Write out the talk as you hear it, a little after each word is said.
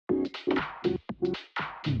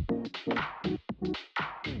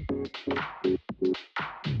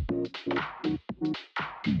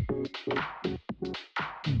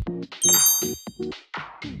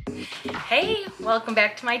welcome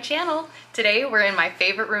back to my channel. Today we're in my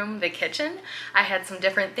favorite room, the kitchen. I had some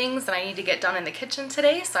different things that I need to get done in the kitchen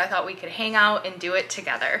today, so I thought we could hang out and do it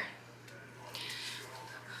together.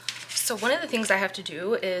 So one of the things I have to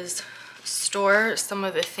do is store some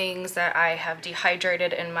of the things that I have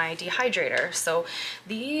dehydrated in my dehydrator. So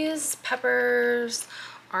these peppers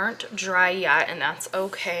aren't dry yet, and that's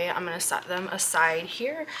okay. I'm gonna set them aside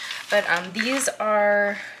here. But these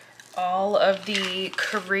are all of the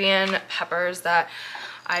Korean peppers that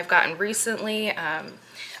I've gotten recently.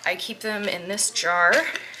 I keep them in this jar.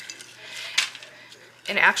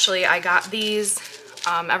 And actually I got these,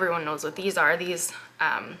 everyone knows what these are, these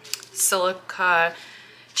silica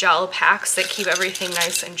gel packs that keep everything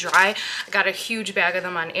nice and dry. I got a huge bag of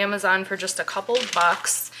them on Amazon for just a couple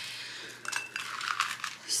bucks.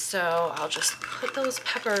 So I'll just put those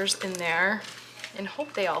peppers in there and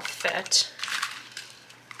hope they all fit.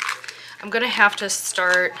 I'm gonna have to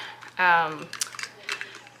start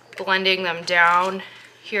blending them down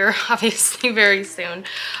here obviously very soon,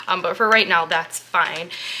 but for right now that's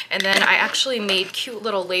fine. And then I actually made cute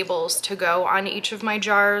little labels to go on each of my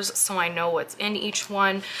jars so I know what's in each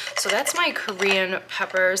one. So that's my Korean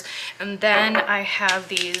peppers. And then I have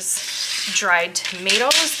these dried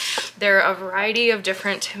tomatoes. There are a variety of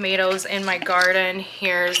different tomatoes in my garden.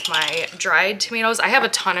 Here's my dried tomatoes. I have a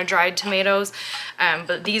ton of dried tomatoes,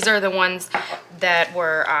 but these are the ones that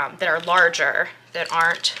were that are larger, that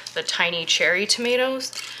aren't the tiny cherry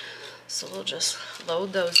tomatoes. So we'll just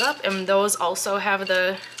load those up, and those also have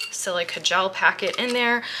the silica gel packet in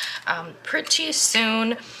there. Pretty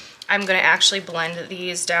soon I'm gonna actually blend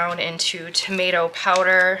these down into tomato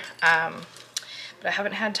powder, but I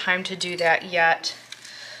haven't had time to do that yet.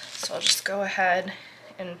 So I'll just go ahead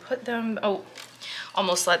and put them, oh,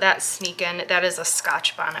 almost let that sneak in. That is a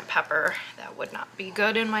Scotch bonnet pepper. That would not be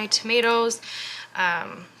good in my tomatoes.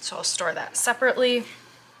 So I'll store that separately.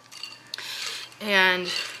 And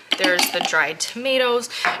there's the dried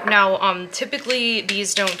tomatoes. Now, typically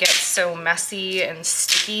these don't get so messy and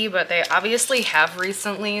sticky, but they obviously have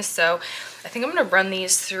recently. So I think I'm gonna run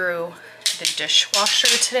these through the dishwasher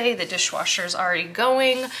today. The dishwasher's already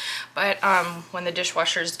going, but when the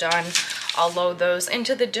dishwasher's done, I'll load those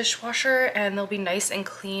into the dishwasher and they'll be nice and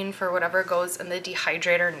clean for whatever goes in the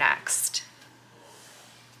dehydrator next.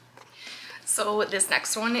 So this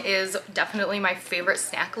next one is definitely my favorite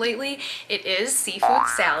snack lately. It is seafood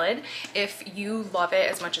salad. If you love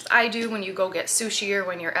it as much as I do when you go get sushi or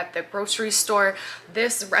when you're at the grocery store,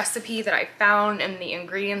 this recipe that I found and the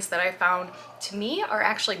ingredients that I found, to me, are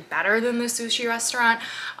actually better than the sushi restaurant.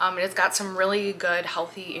 It's got some really good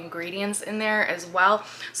healthy ingredients in there as well.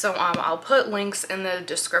 So I'll put links in the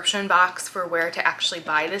description box for where to actually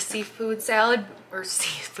buy this seafood salad, or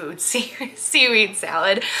seaweed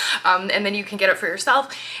salad, and then you can get it for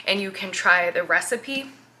yourself and you can try the recipe.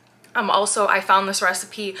 Also, I found this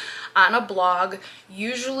recipe on a blog.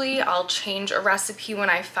 Usually I'll change a recipe when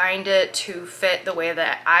I find it to fit the way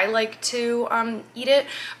that I like to eat it,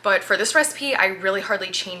 but for this recipe I really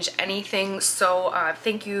hardly changed anything. So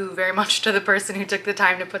thank you very much to the person who took the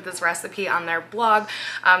time to put this recipe on their blog.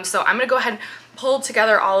 So I'm gonna go ahead and pull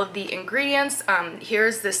together all of the ingredients.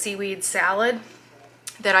 Here's the seaweed salad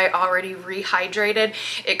that I already rehydrated.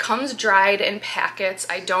 It comes dried in packets.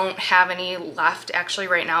 I don't have any left actually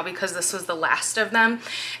right now because this was the last of them.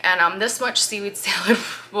 And this much seaweed salad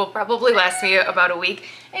will probably last me about a week.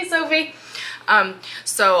 Hey, Sophie.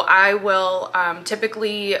 So I will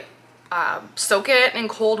typically soak it in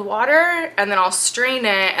cold water, and then I'll strain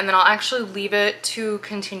it, and then I'll actually leave it to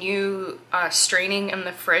continue straining in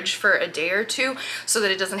the fridge for a day or two so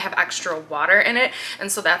that it doesn't have extra water in it.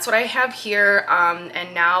 And so that's what I have here,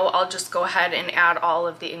 and now I'll just go ahead and add all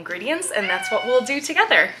of the ingredients, and that's what we'll do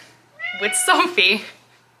together with Sophie.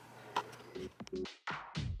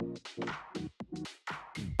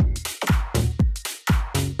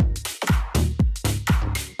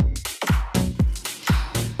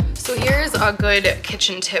 So here's a good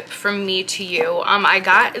kitchen tip from me to you. I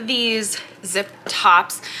got these zip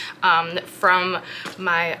tops from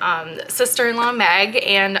my sister-in-law Meg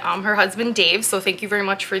and her husband Dave, so thank you very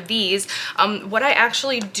much for these. What I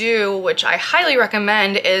actually do, which I highly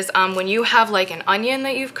recommend, is when you have like an onion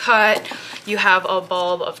that you've cut, you have a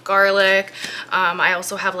bulb of garlic, I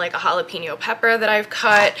also have like a jalapeno pepper that I've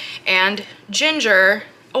cut, and ginger.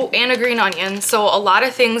 Oh, and a green onion. So a lot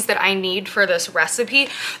of things that I need for this recipe,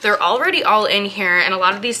 they're already all in here, and a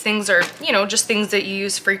lot of these things are, you know, just things that you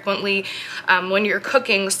use frequently when you're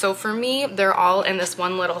cooking. So for me, they're all in this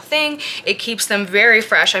one little thing. It keeps them very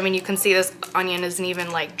fresh. I mean, you can see this onion isn't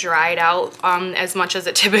even like dried out as much as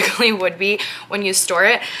it typically would be when you store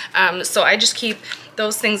it. So I just keep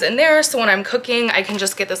those things in there, so when I'm cooking I can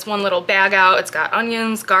just get this one little bag out. It's got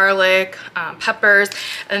onions, garlic, peppers,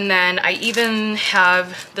 and then I even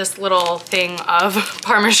have this little thing of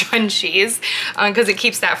Parmesan cheese because it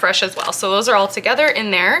keeps that fresh as well. So those are all together in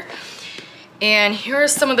there. And here are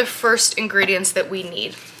some of the first ingredients that we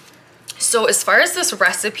need. So as far as this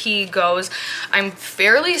recipe goes, I'm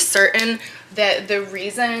fairly certain that the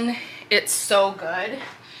reason it's so good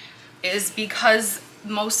is because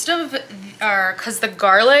because the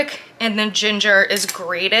garlic and the ginger is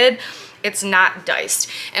grated, it's not diced.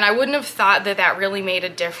 And I wouldn't have thought that that really made a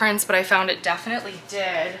difference, but I found it definitely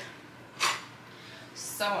did.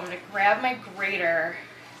 So I'm gonna grab my grater.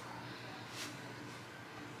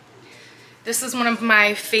 This is one of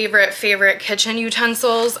my favorite kitchen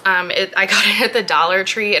utensils. I got it at the Dollar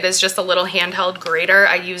Tree. It is just a little handheld grater.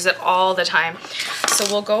 I use it all the time.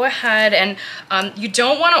 So we'll go ahead and you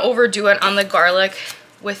don't want to overdo it on the garlic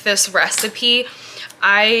with this recipe.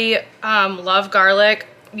 I love garlic,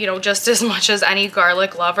 you know, just as much as any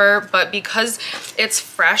garlic lover, but because it's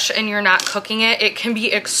fresh and you're not cooking it, it can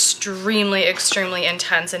be extremely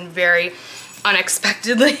intense and very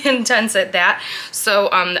unexpectedly intense at that. So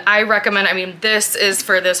I recommend, I mean, this is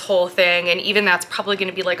for this whole thing, and even that's probably going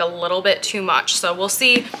to be like a little bit too much. So we'll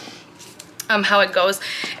see how it goes.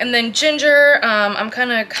 And then ginger, I'm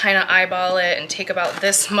gonna kind of eyeball it and take about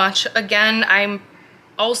this much. Again, I'm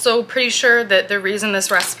also pretty sure that the reason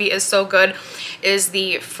this recipe is so good is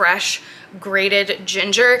the fresh grated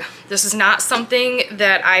ginger. This is not something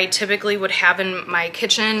that I typically would have in my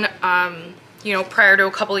kitchen you know, prior to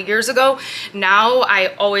a couple of years ago. Now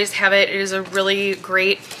I always have it. It is a really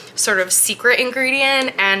great sort of secret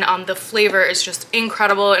ingredient, and the flavor is just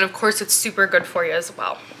incredible, and of course it's super good for you as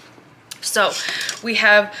well. So we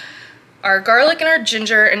have our garlic and our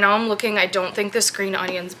ginger, and now I'm looking, I don't think this green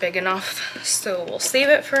onion's big enough, so we'll save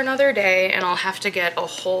it for another day, and I'll have to get a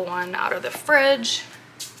whole one out of the fridge.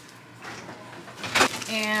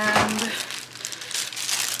 And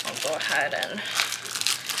I'll go ahead and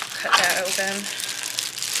cut that open.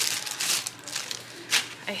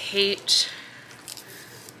 I hate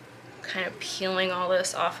kind of peeling all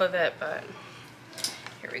this off of it, but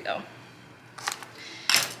here we go.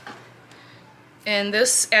 And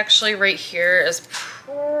this actually right here is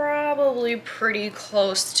probably pretty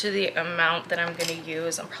close to the amount that I'm gonna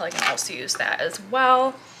use. I'm probably gonna also use that as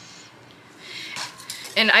well.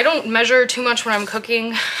 And I don't measure too much when I'm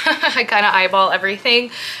cooking. I kind of eyeball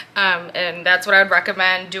everything. And that's what I would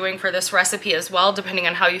recommend doing for this recipe as well, depending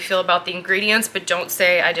on how you feel about the ingredients. But don't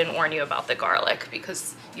say I didn't warn you about the garlic,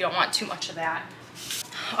 because you don't want too much of that.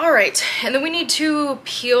 All right, and then we need to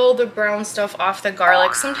peel the brown stuff off the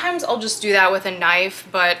garlic. Sometimes I'll just do that with a knife,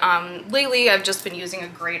 but lately I've just been using a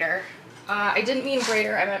grater. I didn't mean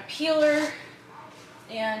grater, I meant peeler.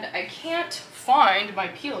 And I can't find my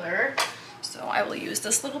peeler, so I will use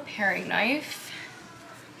this little paring knife.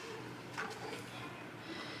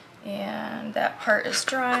 And that part is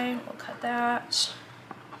dry, we'll cut that.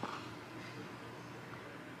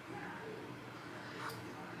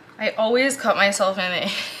 I always cut myself in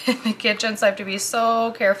the kitchen, so I have to be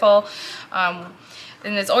so careful. And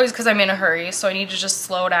it's always because I'm in a hurry, so I need to just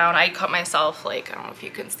slow down. I cut myself, like, I don't know if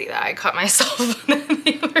you can see that, I cut myself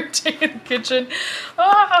the other day in the kitchen.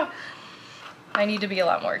 Ah! I need to be a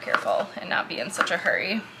lot more careful and not be in such a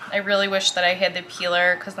hurry. I really wish that I had the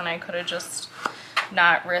peeler, because then I could have just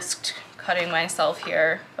not risked cutting myself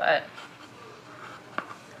here, but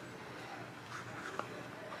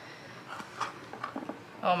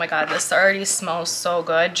oh my god, this already smells so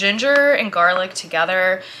good. Ginger and garlic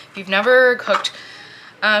together. If you've never cooked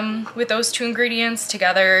with those two ingredients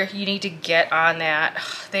together, you need to get on that.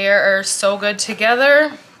 They are so good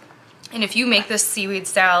together. And if you make this seaweed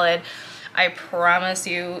salad, I promise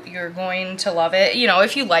you, you're going to love it. You know,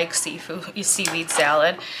 if you like seaweed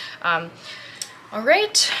salad. All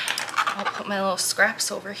right, I'll put my little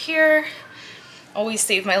scraps over here. Always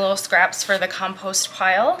save my little scraps for the compost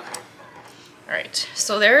pile. All right,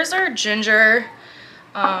 so there's our ginger.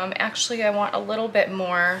 Actually, I want a little bit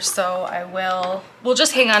more, so we'll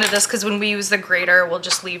just hang on to this, because when we use the grater, we'll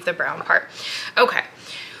just leave the brown part. Okay,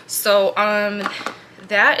 so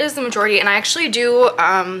that is the majority, and I actually do,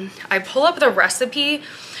 I pull up the recipe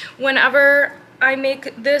whenever I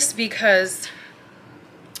make this, because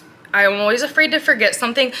I'm always afraid to forget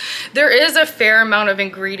something. There is a fair amount of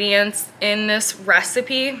ingredients in this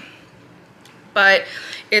recipe, but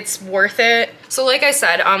it's worth it. So like I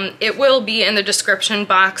said, it will be in the description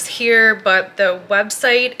box here, but the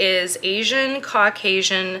website is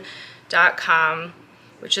asiancaucasian.com,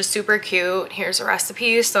 which is super cute. Here's a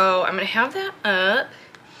recipe, so I'm gonna have that up.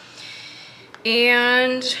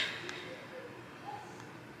 And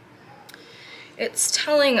it's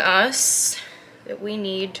telling us that we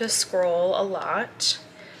need to scroll a lot.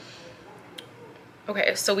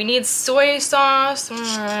 Okay, so we need soy sauce,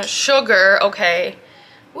 sugar, okay.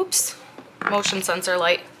 Whoops, motion sensor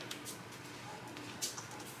light.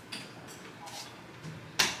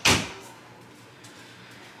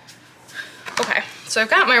 Okay, so I've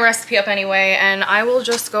got my recipe up anyway, and I will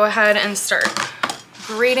just go ahead and start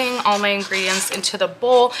grating all my ingredients into the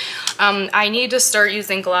bowl. I need to start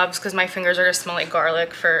using gloves because my fingers are gonna smell like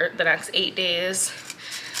garlic for the next 8 days.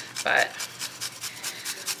 But,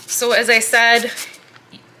 so as I said,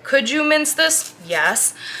 could you mince this?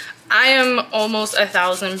 Yes. I am almost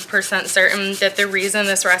 1000% certain that the reason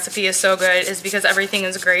this recipe is so good is because everything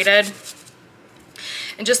is grated.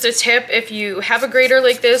 And just a tip, if you have a grater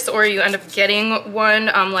like this or you end up getting one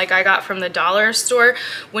like I got from the dollar store,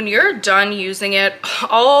 when you're done using it,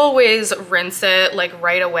 always rinse it like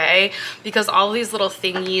right away, because all these little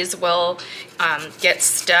thingies will get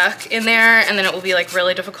stuck in there, and then it will be like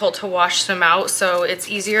really difficult to wash them out. So it's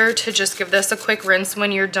easier to just give this a quick rinse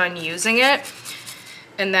when you're done using it,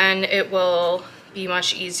 and then it will be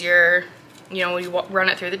much easier. You know, you run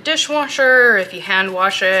it through the dishwasher, or if you hand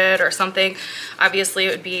wash it or something. Obviously,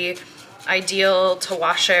 it would be ideal to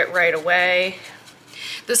wash it right away.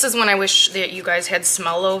 This is when I wish that you guys had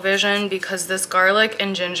smell-o-vision, because this garlic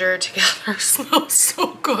and ginger together smells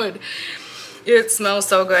so good. It smells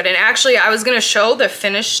so good. And actually, I was gonna show the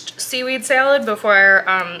finished seaweed salad before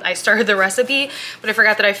I started the recipe, but I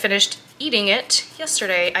forgot that I finished eating it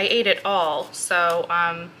yesterday. I ate it all, so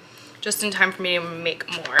just in time for me to make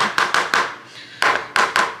more.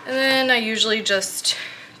 And then I usually just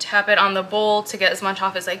tap it on the bowl to get as much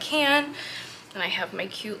off as I can. And I have my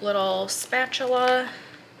cute little spatula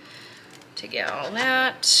to get all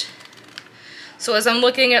that. So as I'm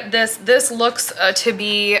looking at this, this looks to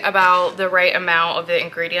be about the right amount of the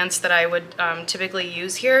ingredients that I would typically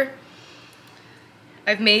use here.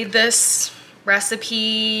 I've made this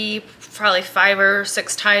recipe probably 5 or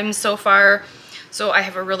 6 times so far, so I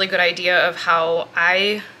have a really good idea of how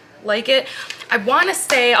I like it. I want to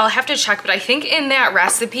say, I'll have to check, but I think in that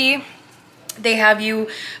recipe they have you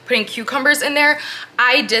putting cucumbers in there.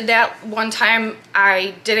 I did that one time.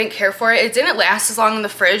 I didn't care for it. It didn't last as long in the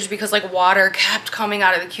fridge because like water kept coming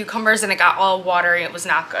out of the cucumbers and it got all watery. It was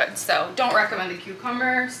not good. So don't recommend the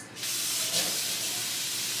cucumbers.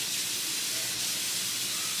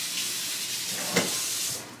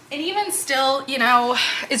 And even still, you know,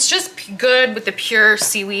 it's just good with the pure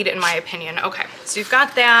seaweed in my opinion. Okay, so you've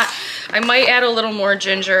got that. I might add a little more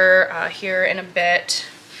ginger here in a bit,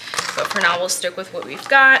 but for now we'll stick with what we've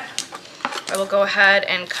got. I will go ahead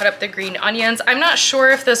and cut up the green onions. I'm not sure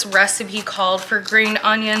if this recipe called for green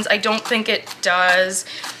onions. I don't think it does,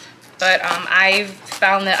 but I've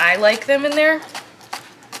found that I like them in there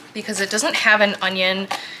because it doesn't have an onion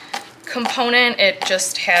component. It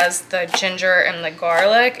just has the ginger and the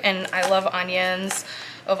garlic, and I love onions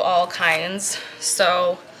of all kinds,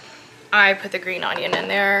 so I put the green onion in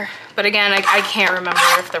there. But again, I can't remember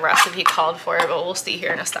if the recipe called for it, but we'll see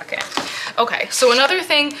here in a second. Okay, so another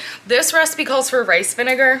thing, this recipe calls for rice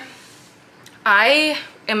vinegar. I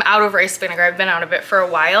am out of rice vinegar. I've been out of it for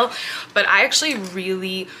a while, but I actually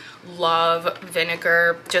really love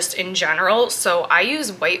vinegar just in general, so I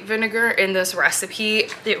use white vinegar in this recipe.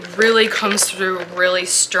 It really comes through really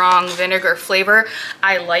strong vinegar flavor.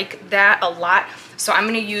 I like that a lot, so I'm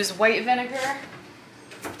going to use white vinegar.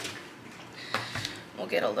 We'll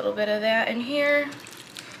get a little bit of that in here,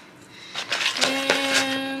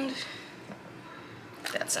 and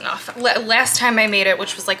that's enough. Last time I made it,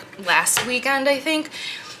 which was like last weekend I think,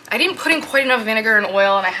 I didn't put in quite enough vinegar and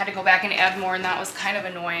oil, and I had to go back and add more, and that was kind of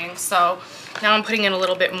annoying. So now I'm putting in a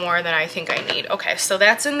little bit more than I think I need. Okay, so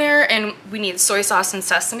that's in there, and we need soy sauce and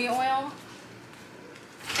sesame oil.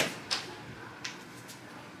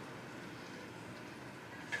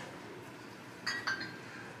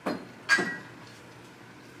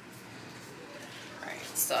 Alright,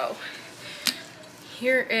 so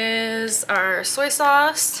here is our soy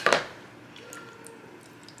sauce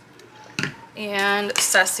and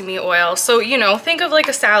sesame oil. So, you know, think of like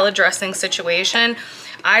a salad dressing situation.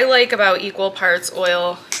 I like about equal parts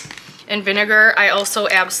oil and vinegar. I also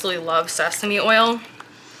absolutely love sesame oil.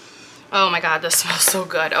 Oh my god, this smells so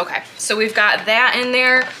good. Okay, so we've got that in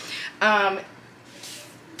there.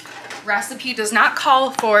 Recipe does not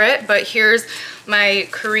call for it, but here's my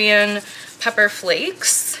Korean pepper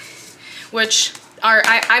flakes, which are,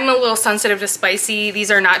 I'm a little sensitive to spicy.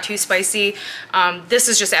 These are not too spicy. This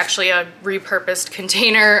is just actually a repurposed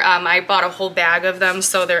container. I bought a whole bag of them,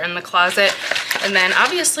 so they're in the closet. And then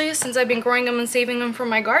obviously, since I've been growing them and saving them from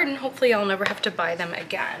my garden, hopefully I'll never have to buy them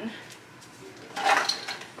again.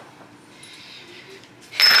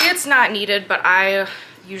 It's not needed, but I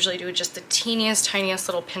usually do just the teeniest, tiniest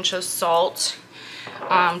little pinch of salt.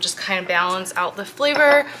 Just kind of balance out the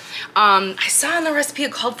flavor. I saw in the recipe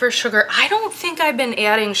it called for sugar. I don't think I've been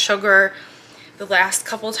adding sugar the last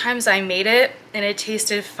couple times I made it, and it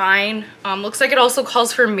tasted fine. Looks like it also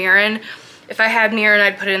calls for mirin. If I had mirin,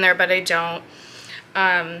 I'd put it in there, but I don't.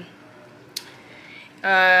 Oh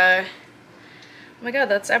my god,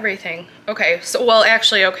 that's everything. Okay, so, well,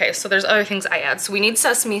 actually, okay, so there's other things I add. So we need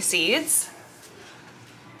sesame seeds.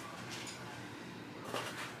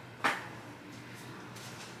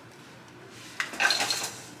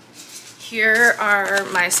 Here are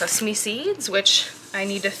my sesame seeds, which I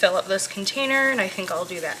need to fill up this container, and I think I'll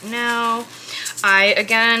do that now. I,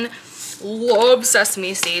 again, love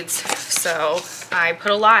sesame seeds, so I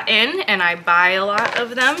put a lot in, and I buy a lot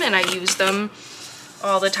of them, and I use them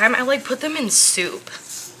all the time. I like put them in soup.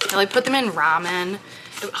 I like put them in ramen.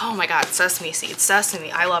 Oh my god, sesame seeds, sesame,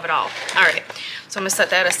 I love it all. All right, so I'm gonna set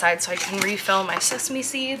that aside so I can refill my sesame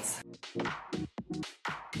seeds.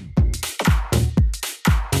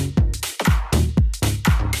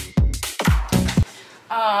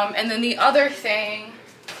 And then the other thing,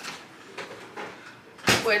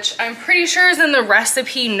 which I'm pretty sure is in the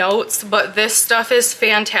recipe notes, but this stuff is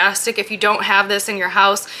fantastic. If you don't have this in your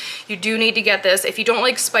house, you do need to get this. If you don't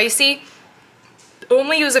like spicy,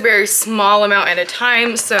 only use a very small amount at a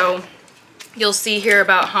time. So you'll see here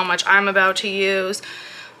about how much I'm about to use.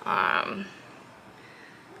 Like,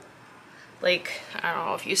 I don't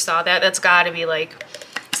know if you saw that. That's got to be like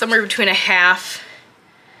somewhere between a half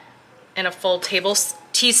and a full teaspoon.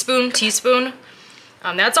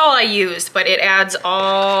 That's all I use, but it adds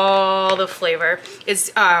all the flavor.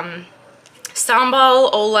 It's sambal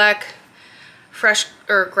oelek fresh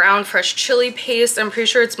or ground fresh chili paste. I'm pretty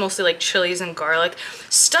sure it's mostly like chilies and garlic.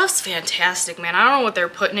 Stuff's fantastic, man. I don't know what they're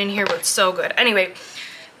putting in here, but it's so good. Anyway,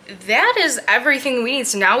 that is everything we need.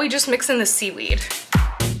 So now we just mix in the seaweed.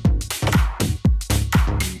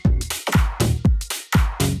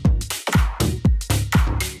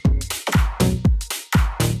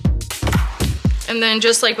 And then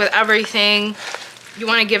just like with everything, you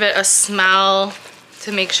want to give it a smell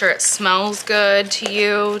to make sure it smells good to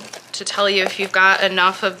you, to tell you if you've got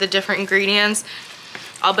enough of the different ingredients.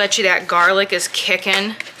 I'll bet you that garlic is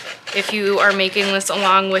kicking if you are making this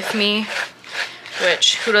along with me,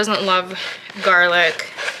 which who doesn't love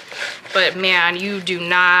garlic? But man, you do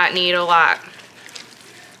not need a lot.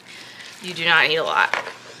 You do not need a lot.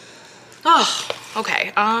 Oh,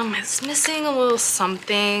 okay. It's missing a little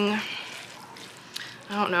something.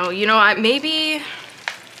 I don't know, you know, maybe,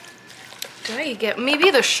 did I get,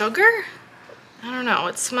 maybe the sugar? I don't know,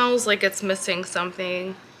 it smells like it's missing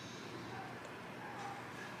something.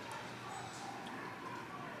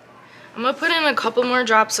 I'm gonna put in a couple more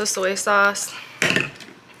drops of soy sauce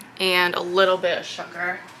and a little bit of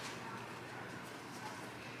sugar.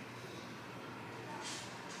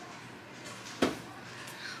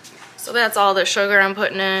 So that's all the sugar I'm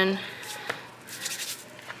putting in.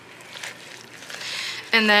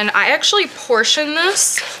 And then I actually portion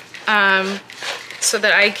this so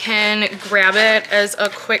that I can grab it as a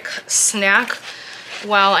quick snack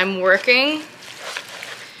while I'm working.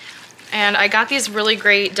 And I got these really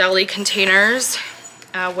great deli containers,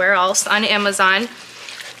 where else, on Amazon,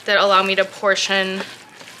 that allow me to portion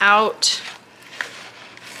out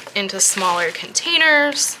into smaller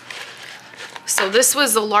containers. So this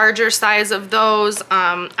was the larger size of those.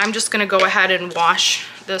 I'm just gonna go ahead and wash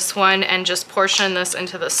this one and just portion this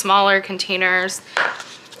into the smaller containers.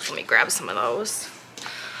 Let me grab some of those.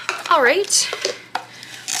 All right,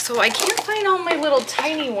 so I can't find all my little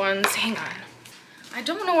tiny ones. Hang on. I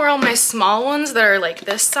don't know where all my small ones that are like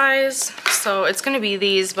this size, so it's gonna be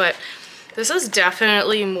these, but this is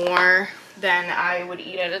definitely more than I would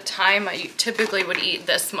eat at a time. I typically would eat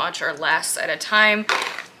this much or less at a time,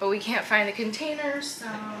 but we can't find the containers, so.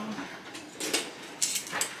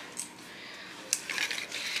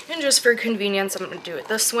 And just for convenience, I'm gonna do it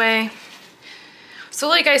this way. So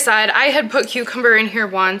like I said, I had put cucumber in here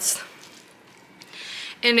once,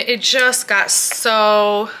 and it just got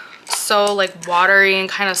so like watery and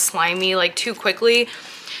kind of slimy like too quickly.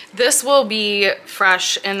 This will be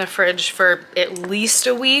fresh in the fridge for at least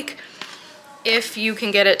a week if you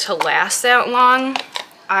can get it to last that long.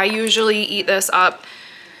 I usually eat this up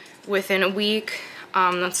within a week.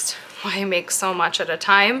 That's why I make so much at a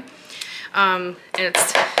time. And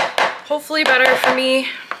it's hopefully better for me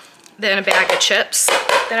than a bag of chips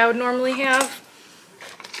that I would normally have.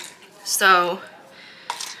 So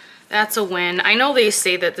that's a win. I know they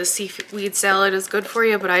say that the seaweed salad is good for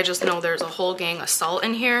you, but I just know there's a whole gang of salt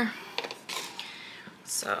in here.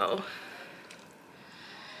 So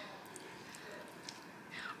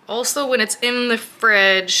also when it's in the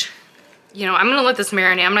fridge, you know, I'm gonna let this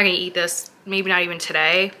marinate. I'm not gonna eat this, maybe not even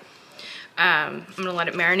today. I'm gonna let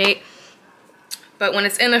it marinate. But when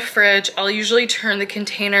it's in the fridge, I'll usually turn the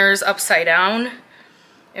containers upside down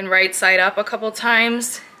and right side up a couple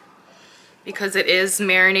times because it is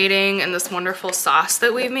marinating in this wonderful sauce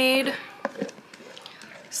that we've made.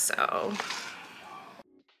 So.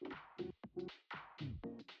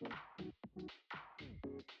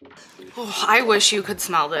 Oh, I wish you could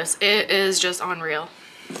smell this. It is just unreal.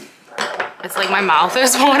 It's like my mouth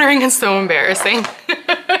is watering. It's so embarrassing.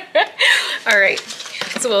 All right,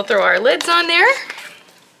 so we'll throw our lids on there.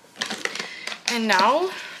 And now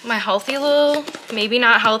my healthy little, maybe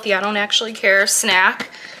not healthy, I don't actually care, snack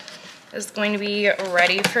is going to be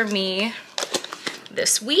ready for me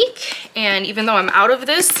this week. And even though I'm out of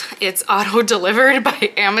this, it's auto delivered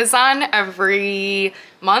by Amazon every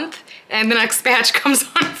month. And the next batch comes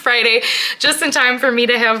on Friday, just in time for me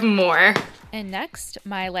to have more. And next,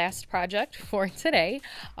 my last project for today.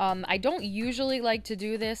 I don't usually like to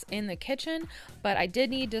do this in the kitchen, but I did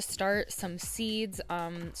need to start some seeds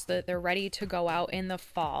so that they're ready to go out in the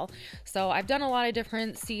fall. So I've done a lot of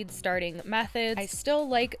different seed starting methods. I still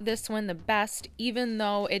like this one the best, even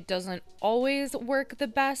though it doesn't always work the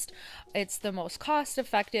best. It's the most cost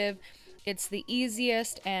effective. It's the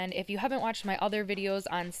easiest, and if you haven't watched my other videos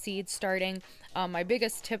on seed starting, my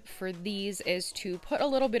biggest tip for these is to put a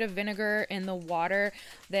little bit of vinegar in the water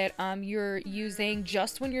that you're using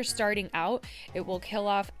just when you're starting out. It will kill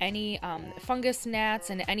off any fungus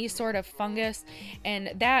gnats and any sort of fungus,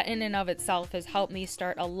 and that in and of itself has helped me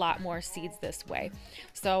start a lot more seeds this way.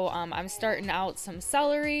 So I'm starting out some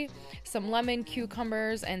celery, some lemon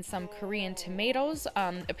cucumbers, and some Korean tomatoes.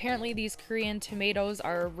 Apparently these Korean tomatoes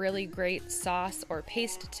are a really great sauce or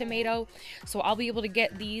paste tomato, so I'll be able to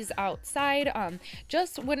get these outside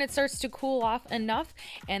just when it starts to cool off enough,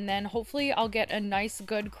 and then hopefully I'll get a nice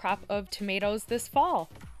good crop of tomatoes this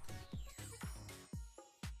fall.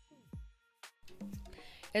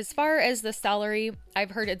 As far as the celery,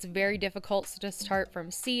 I've heard it's very difficult to start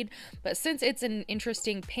from seed, but since it's an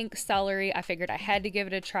interesting pink celery, I figured I had to give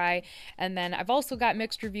it a try. And then I've also got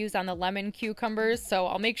mixed reviews on the lemon cucumbers, so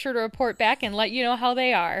I'll make sure to report back and let you know how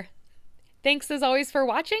they are. Thanks as always for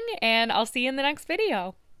watching, and I'll see you in the next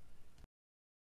video.